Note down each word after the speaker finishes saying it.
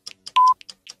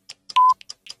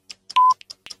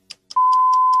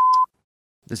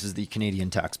This is the Canadian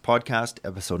Tax Podcast,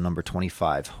 episode number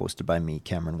 25, hosted by me,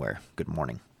 Cameron Ware. Good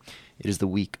morning. It is the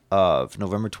week of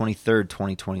November 23rd,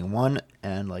 2021,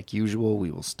 and like usual, we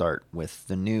will start with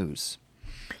the news.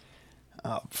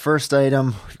 First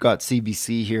item, we've got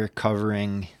CBC here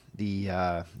covering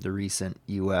the recent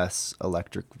U.S.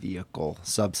 electric vehicle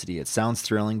subsidy. It sounds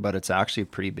thrilling, but it's actually a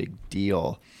pretty big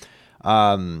deal.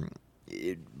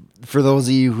 For those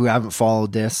of you who haven't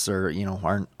followed this or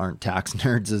aren't tax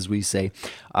nerds, as we say,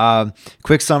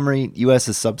 quick summary: U.S.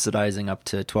 is subsidizing up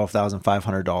to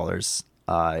 $12,500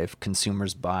 if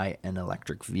consumers buy an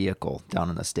electric vehicle down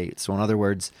in the States. So in other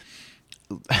words,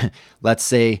 let's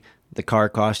say the car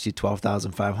costs you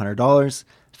 $12,500.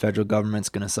 Federal government's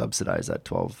going to subsidize that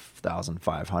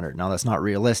 $12,500. Now that's not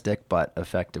realistic, but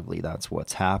effectively that's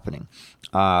what's happening.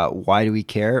 Why do we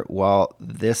care? Well,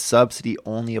 this subsidy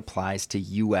only applies to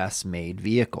U.S.-made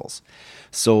vehicles.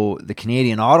 So the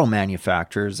Canadian auto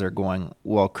manufacturers are going,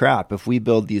 well, crap, if we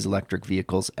build these electric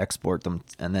vehicles, export them,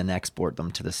 and then export them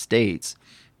to the States,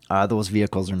 those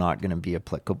vehicles are not going to be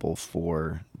applicable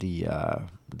for the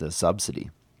subsidy.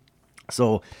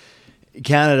 So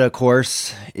Canada, of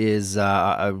course, is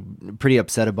pretty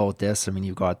upset about this. I mean,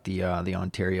 you've got the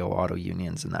Ontario auto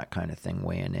unions and that kind of thing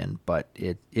weighing in, but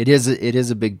it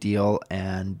is a big deal,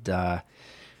 and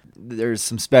there's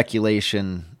some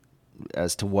speculation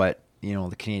as to what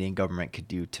the Canadian government could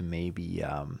do to maybe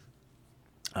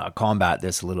combat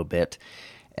this a little bit.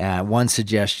 One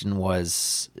suggestion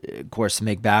was, of course, to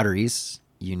make batteries,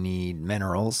 you need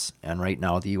minerals, and right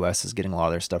now the U.S. is getting a lot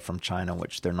of their stuff from China,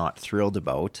 which they're not thrilled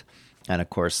about. And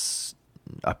of course,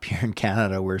 up here in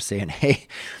Canada, we're saying, hey,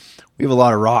 we have a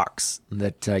lot of rocks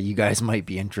that you guys might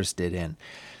be interested in.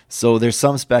 So there's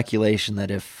some speculation that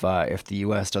if the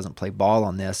U.S. doesn't play ball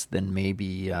on this, then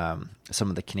maybe some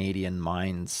of the Canadian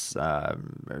mines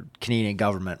or Canadian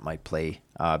government might play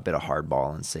a bit of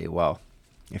hardball and say, well,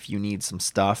 if you need some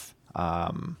stuff,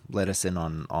 let us in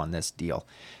on this deal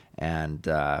and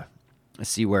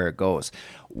see where it goes.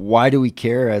 Why do we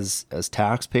care as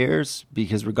taxpayers?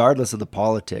 Because regardless of the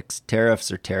politics, tariffs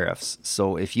are tariffs.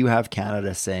 So if you have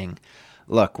Canada saying,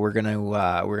 look, we're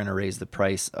gonna raise the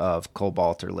price of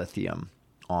cobalt or lithium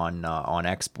on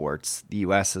exports, the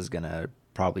U.S. is gonna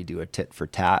probably do a tit for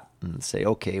tat and say,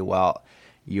 okay, well,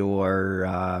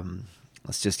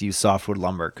 let's just use softwood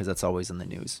lumber because that's always in the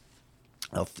news.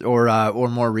 Or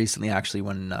more recently, actually,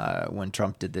 when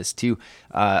Trump did this too,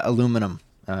 aluminum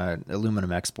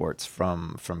exports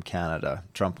from Canada.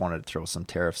 Trump wanted to throw some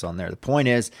tariffs on there. The point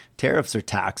is, tariffs are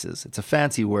taxes. It's a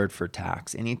fancy word for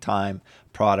tax. Anytime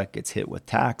product gets hit with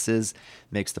taxes,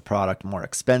 makes the product more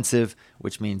expensive,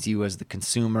 which means you as the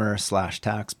consumer /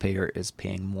 taxpayer is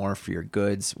paying more for your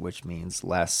goods, which means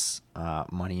less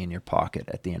money in your pocket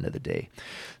at the end of the day.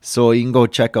 So you can go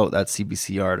check out that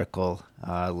CBC article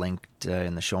linked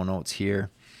in the show notes here.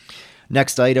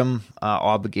 Next item,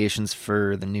 obligations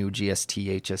for the new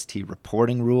GST, HST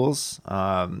reporting rules.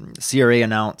 CRA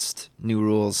announced new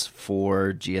rules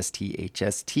for GST,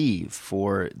 HST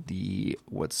for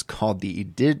what's called the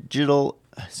digital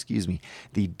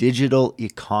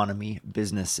economy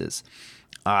businesses.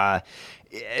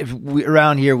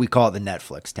 Around here we call it the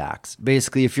Netflix tax.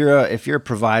 Basically, if you're a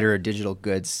provider of digital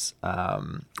goods,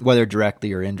 whether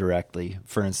directly or indirectly,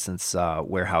 for instance,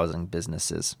 warehousing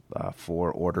businesses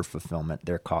for order fulfillment,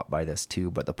 they're caught by this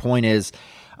too. But the point is,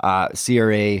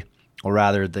 CRA, or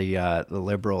rather the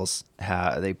Liberals,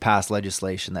 they passed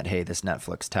legislation that, hey, this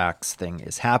Netflix tax thing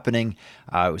is happening.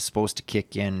 It was supposed to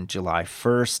kick in July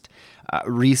 1st.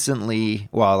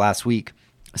 Last week,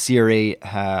 CRA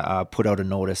put out a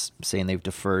notice saying they've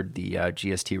deferred the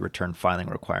GST return filing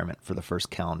requirement for the first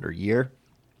calendar year.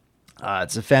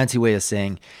 It's a fancy way of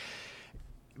saying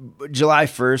July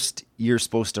 1st, you're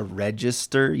supposed to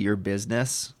register your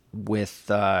business with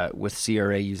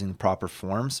CRA using the proper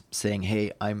forms, saying,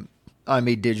 hey, I'm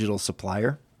a digital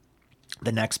supplier.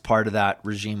 The next part of that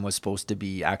regime was supposed to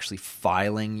be actually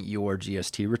filing your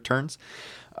GST returns.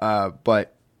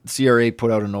 But CRA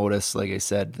put out a notice, like I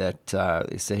said, that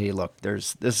they say, hey, look,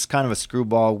 this is kind of a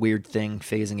screwball, weird thing,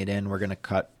 phasing it in. We're going to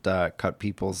cut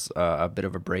people's a bit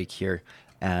of a break here.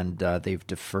 And they've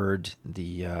deferred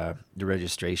the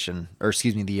registration, the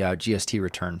GST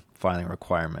return filing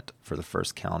requirement for the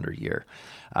first calendar year.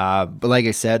 But like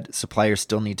I said, suppliers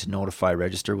still need to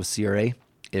register with CRA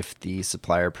if the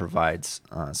supplier provides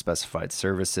specified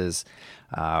services,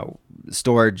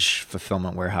 storage,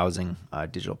 fulfillment, warehousing,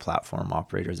 digital platform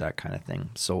operators, that kind of thing.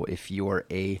 So if you're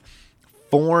a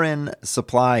foreign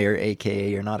supplier, aka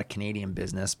you're not a Canadian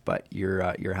business, but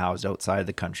you're housed outside of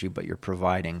the country, but you're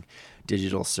providing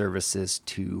digital services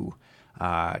to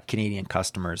Canadian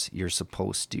customers, you're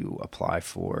supposed to apply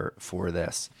for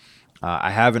this.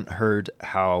 I haven't heard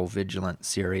how vigilant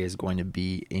CRA is going to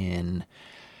be in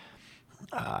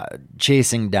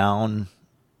chasing down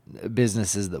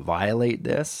businesses that violate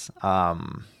this.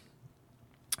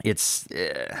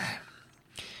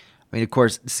 Of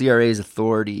course, CRA's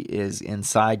authority is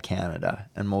inside Canada,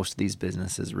 and most of these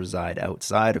businesses reside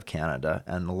outside of Canada.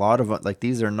 And a lot of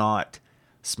these are not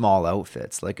small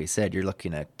outfits. Like I said, you're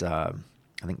looking at, I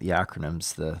think the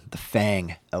acronym's the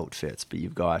FANG outfits, but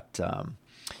you've got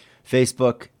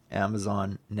Facebook,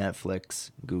 Amazon,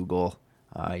 Netflix, Google.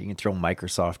 You can throw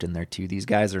Microsoft in there too. These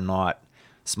guys are not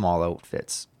small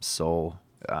outfits. So,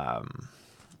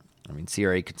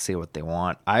 CRA could say what they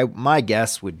want. My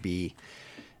guess would be,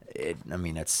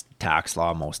 it's tax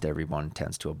law. Most everyone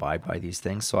tends to abide by these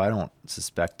things. So I don't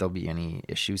suspect there'll be any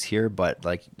issues here. But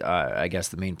I guess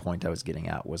the main point I was getting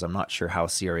at was I'm not sure how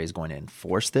CRA is going to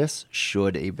enforce this.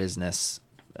 Should a business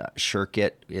shirk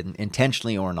it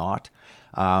intentionally or not?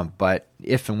 But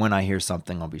if and when I hear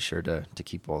something, I'll be sure to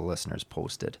keep all the listeners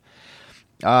posted.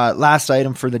 Last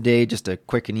item for the day, just a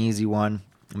quick and easy one.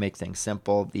 Make things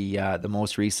simple. The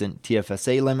most recent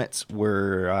TFSA limits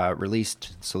were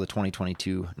released, so the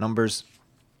 2022 numbers.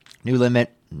 New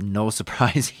limit, no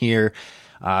surprise here,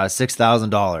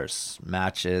 $6,000,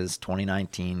 matches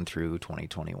 2019 through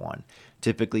 2021.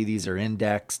 Typically, these are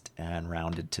indexed and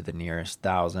rounded to the nearest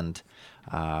thousand.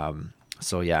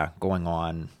 So yeah, going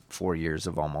on 4 years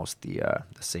of almost the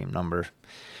same number.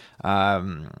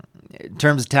 In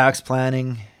terms of tax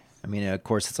planning, of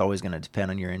course, it's always going to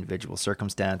depend on your individual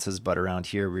circumstances, but around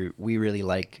here, we really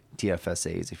like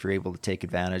TFSAs. If you're able to take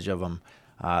advantage of them,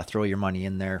 throw your money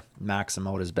in there, max them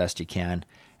out as best you can,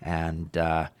 and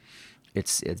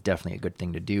it's definitely a good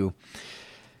thing to do.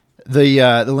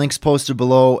 The link's posted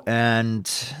below, and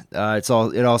it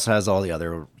also has all the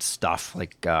other stuff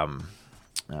like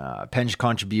pension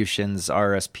contributions,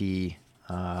 RSP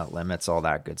limits, all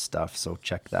that good stuff. So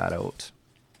check that out.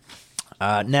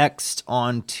 Next,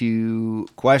 on to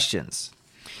questions.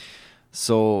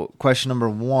 So question number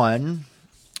one,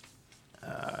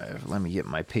 let me get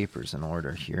my papers in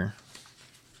order here.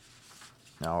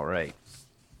 All right.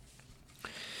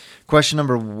 Question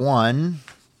number one,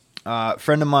 a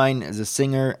friend of mine is a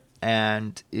singer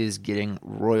and is getting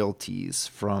royalties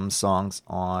from songs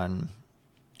on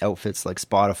outfits like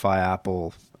Spotify,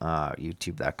 Apple,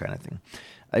 YouTube, that kind of thing.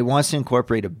 He wants to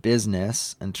incorporate a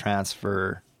business and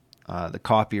transfer the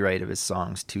copyright of his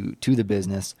songs to the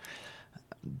business.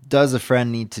 Does a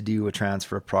friend need to do a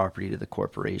transfer of property to the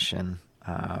corporation?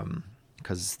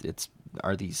 Because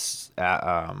are these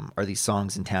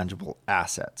songs intangible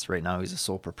assets? Right now, he's a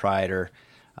sole proprietor.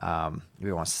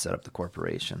 He wants to set up the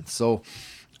corporation. So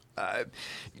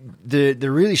the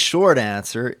really short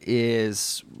answer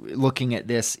is, looking at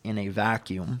this in a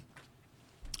vacuum,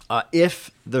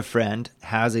 if the friend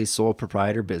has a sole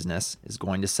proprietor business, is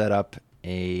going to set up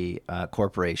a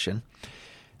corporation,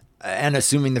 and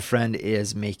assuming the friend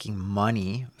is making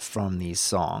money from these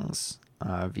songs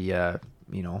via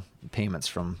payments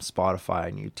from Spotify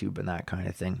and YouTube and that kind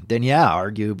of thing, then yeah,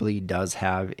 arguably does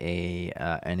have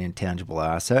an intangible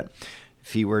asset.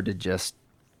 If he were to just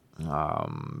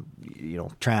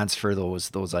transfer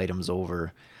those items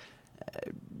over,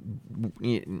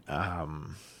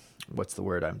 what's the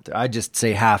word? I just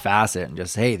say half asset and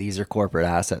just, hey, these are corporate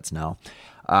assets now.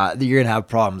 You're gonna have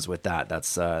problems with that.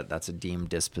 That's a deemed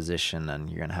disposition, and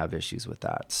you're gonna have issues with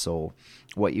that. So,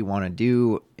 what you want to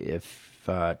do,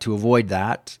 to avoid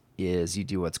that, is you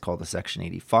do what's called a Section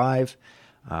 85.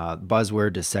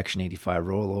 Buzzword is Section 85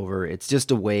 rollover. It's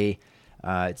just a way.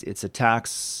 It's a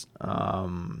tax.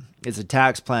 It's a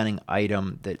tax planning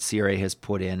item that CRA has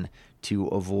put in to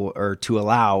avoid, or to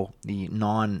allow, the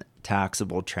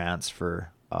non-taxable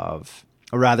transfer of,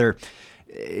 or rather,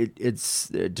 it's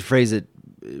to phrase it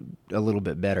a little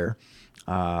bit better.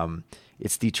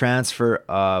 It's the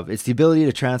ability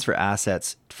to transfer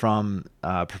assets from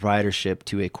proprietorship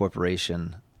to a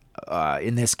corporation.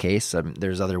 In this case,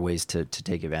 there's other ways to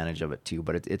take advantage of it too,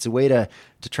 but it's a way to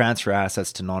transfer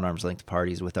assets to non-arm's length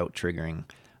parties without triggering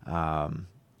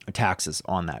taxes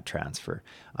on that transfer.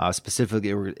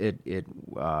 Specifically, at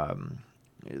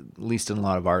least in a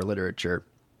lot of our literature,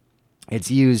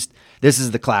 it's used. This is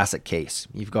the classic case.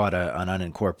 You've got an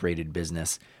unincorporated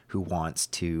business who wants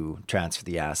to transfer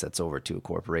the assets over to a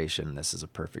corporation. This is a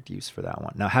perfect use for that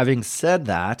one. Now, having said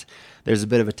that, there's a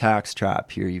bit of a tax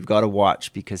trap here you've got to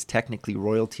watch, because technically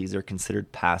royalties are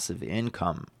considered passive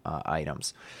income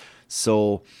items.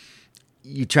 So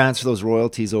you transfer those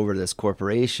royalties over to this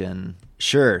corporation,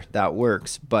 sure, that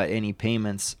works, but any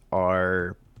payments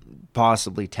are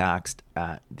possibly taxed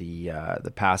at the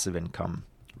passive income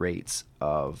rates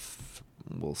of,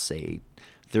 we'll say,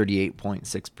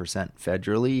 38.6%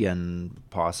 federally and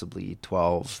possibly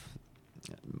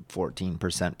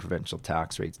 14% provincial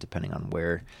tax rates, depending on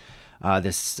where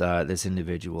this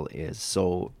individual is.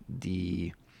 So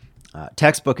the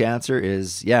textbook answer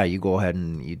is, yeah, you go ahead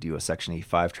and you do a Section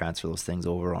 85, transfer those things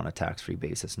over on a tax-free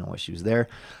basis. No issues there.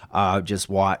 Just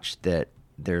watch that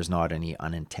there's not any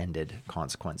unintended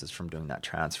consequences from doing that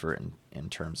transfer in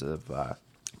terms of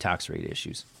tax rate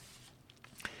issues.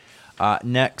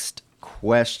 Next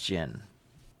question.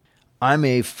 I'm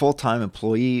a full-time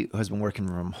employee who has been working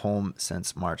from home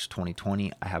since March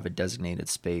 2020. I have a designated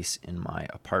space in my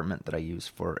apartment that I use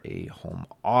for a home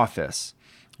office.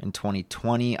 In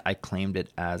 2020, I claimed it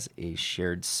as a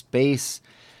shared space,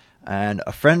 and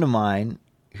a friend of mine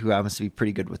who happens to be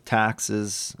pretty good with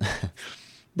taxes,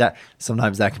 that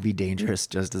sometimes that can be dangerous,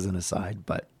 just as an aside,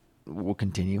 but we'll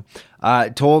continue,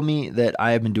 told me that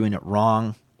I have been doing it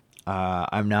wrong.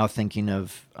 I'm now thinking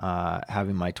of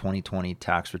having my 2020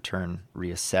 tax return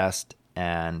reassessed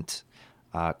and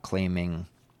claiming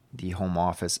the home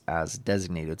office as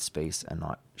designated space and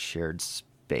not shared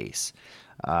space.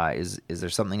 Is there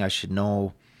something I should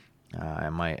know?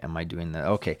 Am I doing that?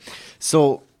 Okay,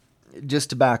 so just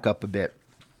to back up a bit,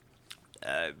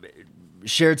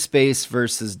 shared space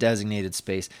versus designated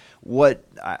space. What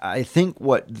I think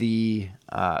what the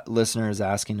listener is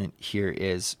asking here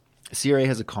is, CRA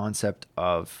has a concept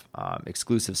of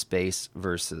exclusive space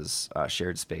versus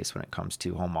shared space when it comes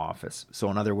to home office.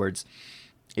 So in other words,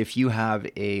 if you have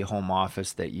a home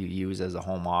office that you use as a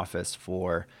home office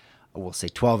for, we'll say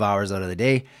 12 hours out of the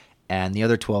day, and the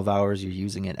other 12 hours you're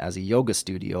using it as a yoga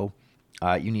studio,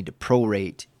 you need to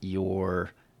prorate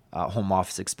your home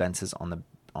office expenses on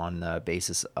the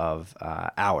basis of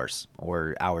hours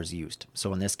or hours used.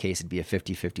 So in this case, it'd be a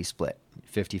 50-50 split.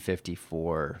 50-50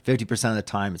 for 50% of the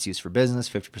time it's used for business,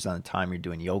 50% of the time you're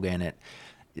doing yoga in it,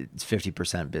 it's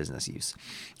 50% business use.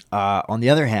 On the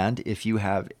other hand, if you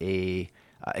have a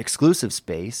exclusive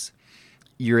space,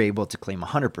 you're able to claim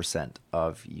 100%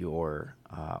 of your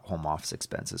home office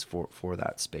expenses for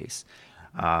that space.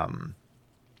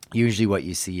 Usually what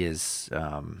you see is,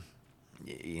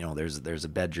 there's a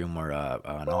bedroom or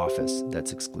an office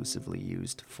that's exclusively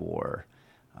used for,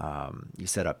 you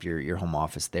set up your home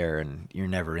office there and you're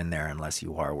never in there unless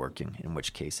you are working, in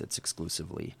which case it's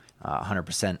exclusively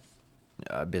 100%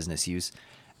 business use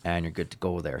and you're good to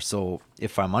go there. So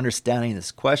if I'm understanding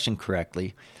this question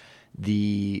correctly,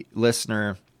 the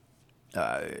listener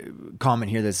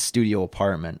comment here, there's a studio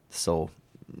apartment, so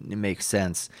it makes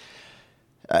sense.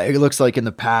 It looks like in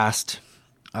the past,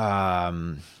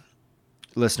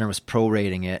 listener was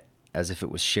prorating it as if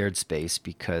it was shared space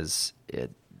because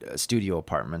a studio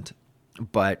apartment,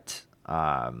 but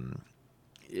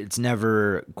it's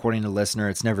never, according to listener,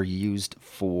 it's never used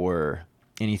for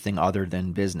anything other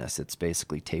than business. It's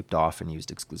basically taped off and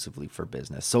used exclusively for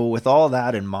business. So with all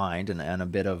that in mind and a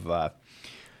bit of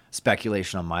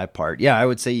speculation on my part, yeah, I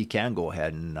would say you can go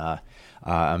ahead and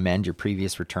amend your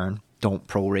previous return. Don't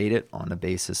prorate it on the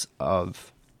basis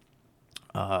of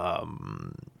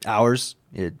hours.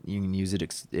 You can use it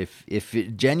if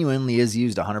it genuinely is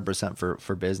used 100%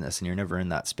 for business and you're never in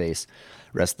that space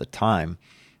rest of the time.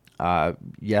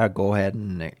 Yeah, go ahead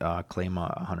and claim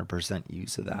 100%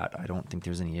 use of that. I don't think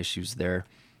there's any issues there.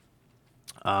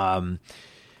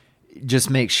 Just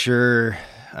make sure,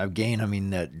 again,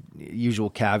 that usual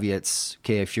caveats.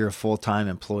 Okay, if you're a full-time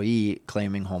employee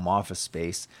claiming home office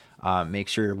space, make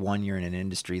sure, one, you're in an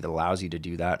industry that allows you to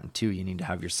do that, and two, you need to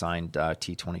have your signed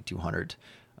T2200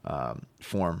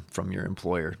 form from your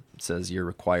employer. It says you're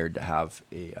required to have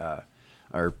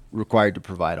are required to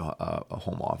provide a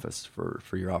home office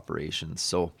for your operations.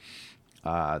 So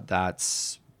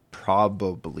that's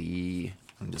probably,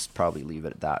 I'll just probably leave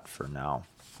it at that for now.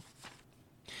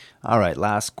 All right,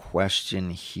 last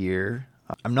question here.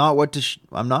 I'm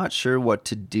not sure what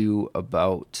to do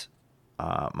about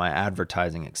my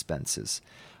advertising expenses.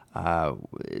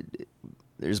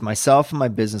 There's myself and my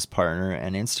business partner,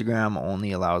 and Instagram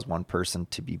only allows one person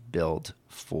to be billed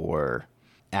for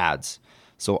ads.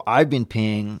 So I've been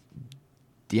paying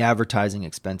the advertising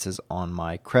expenses on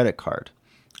my credit card.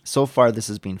 So far, this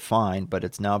has been fine, but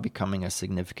it's now becoming a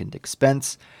significant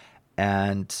expense,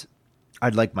 and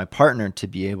I'd like my partner to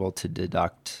be able to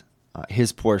deduct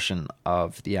his portion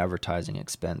of the advertising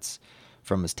expense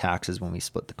from his taxes when we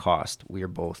split the cost. We are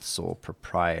both sole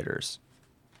proprietors.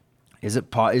 Is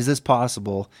this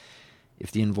possible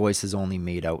if the invoice is only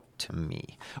made out to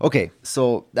me? Okay,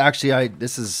 so actually, I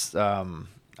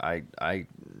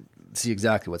see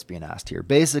exactly what's being asked here.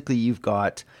 Basically, you've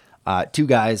got Two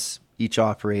guys, each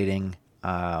operating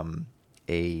an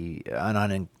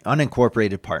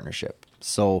unincorporated partnership.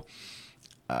 So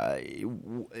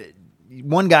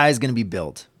one guy is going to be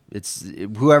billed. It's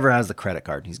whoever has the credit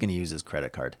card. He's going to use his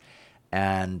credit card.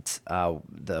 And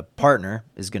the partner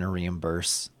is going to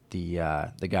reimburse the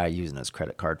guy using his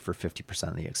credit card for 50%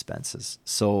 of the expenses.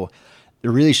 So the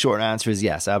really short answer is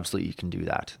yes, absolutely, you can do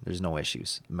that. There's no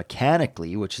issues.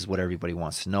 Mechanically, which is what everybody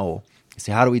wants to know, is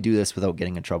how do we do this without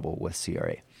getting in trouble with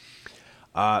CRA?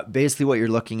 Basically, what you're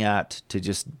looking at, to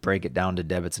just break it down to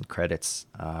debits and credits,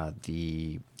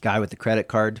 the guy with the credit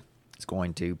card is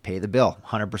going to pay the bill,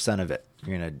 100% of it.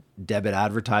 You're going to debit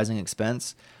advertising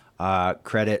expense,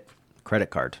 credit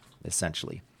card,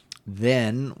 essentially.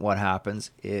 Then what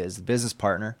happens is the business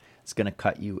partner is going to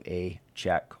cut you a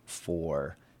check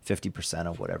for 50%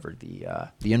 of whatever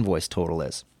the invoice total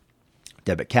is.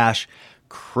 Debit cash,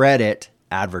 credit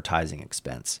advertising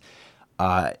expense.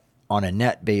 On a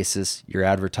net basis, your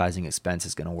advertising expense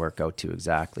is going to work out to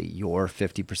exactly your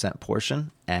 50%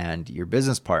 portion, and your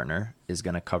business partner is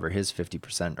going to cover his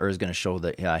 50%, or is going to show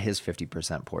his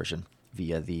 50% portion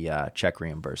via the check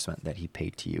reimbursement that he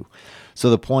paid to you. So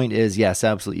the point is, yes,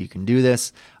 absolutely, you can do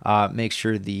this. Make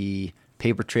sure the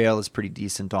paper trail is pretty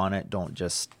decent on it. Don't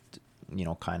just,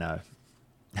 kind of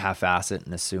half-ass it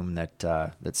and assume that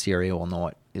CRA will know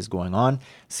what is going on.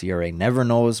 CRA never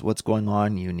knows what's going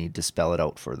on. You need to spell it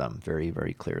out for them very,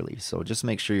 very clearly. So just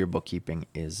make sure your bookkeeping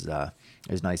is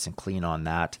nice and clean on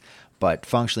that. But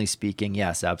functionally speaking,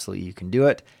 yes, absolutely, you can do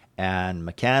it. And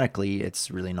mechanically, it's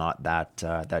really not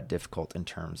that difficult in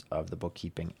terms of the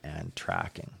bookkeeping and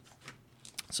tracking.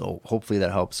 So hopefully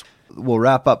that helps. We'll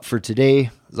wrap up for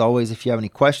today. As always, if you have any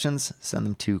questions, send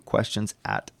them to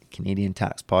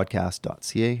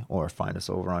questions@canadiantaxpodcast.ca or find us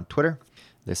over on Twitter.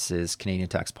 This is Canadian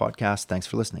Tax Podcast. Thanks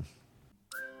for listening.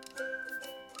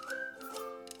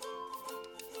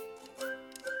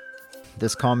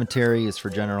 This commentary is for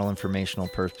general informational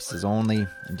purposes only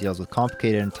and deals with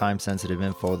complicated and time-sensitive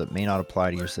info that may not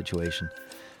apply to your situation.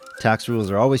 Tax rules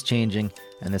are always changing,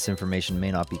 and this information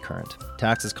may not be current.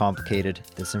 Tax is complicated.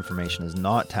 This information is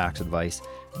not tax advice.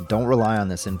 Don't rely on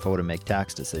this info to make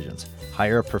tax decisions.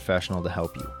 Hire a professional to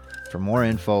help you. For more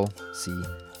info, see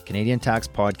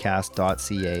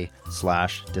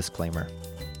CanadianTaxPodcast.ca/disclaimer.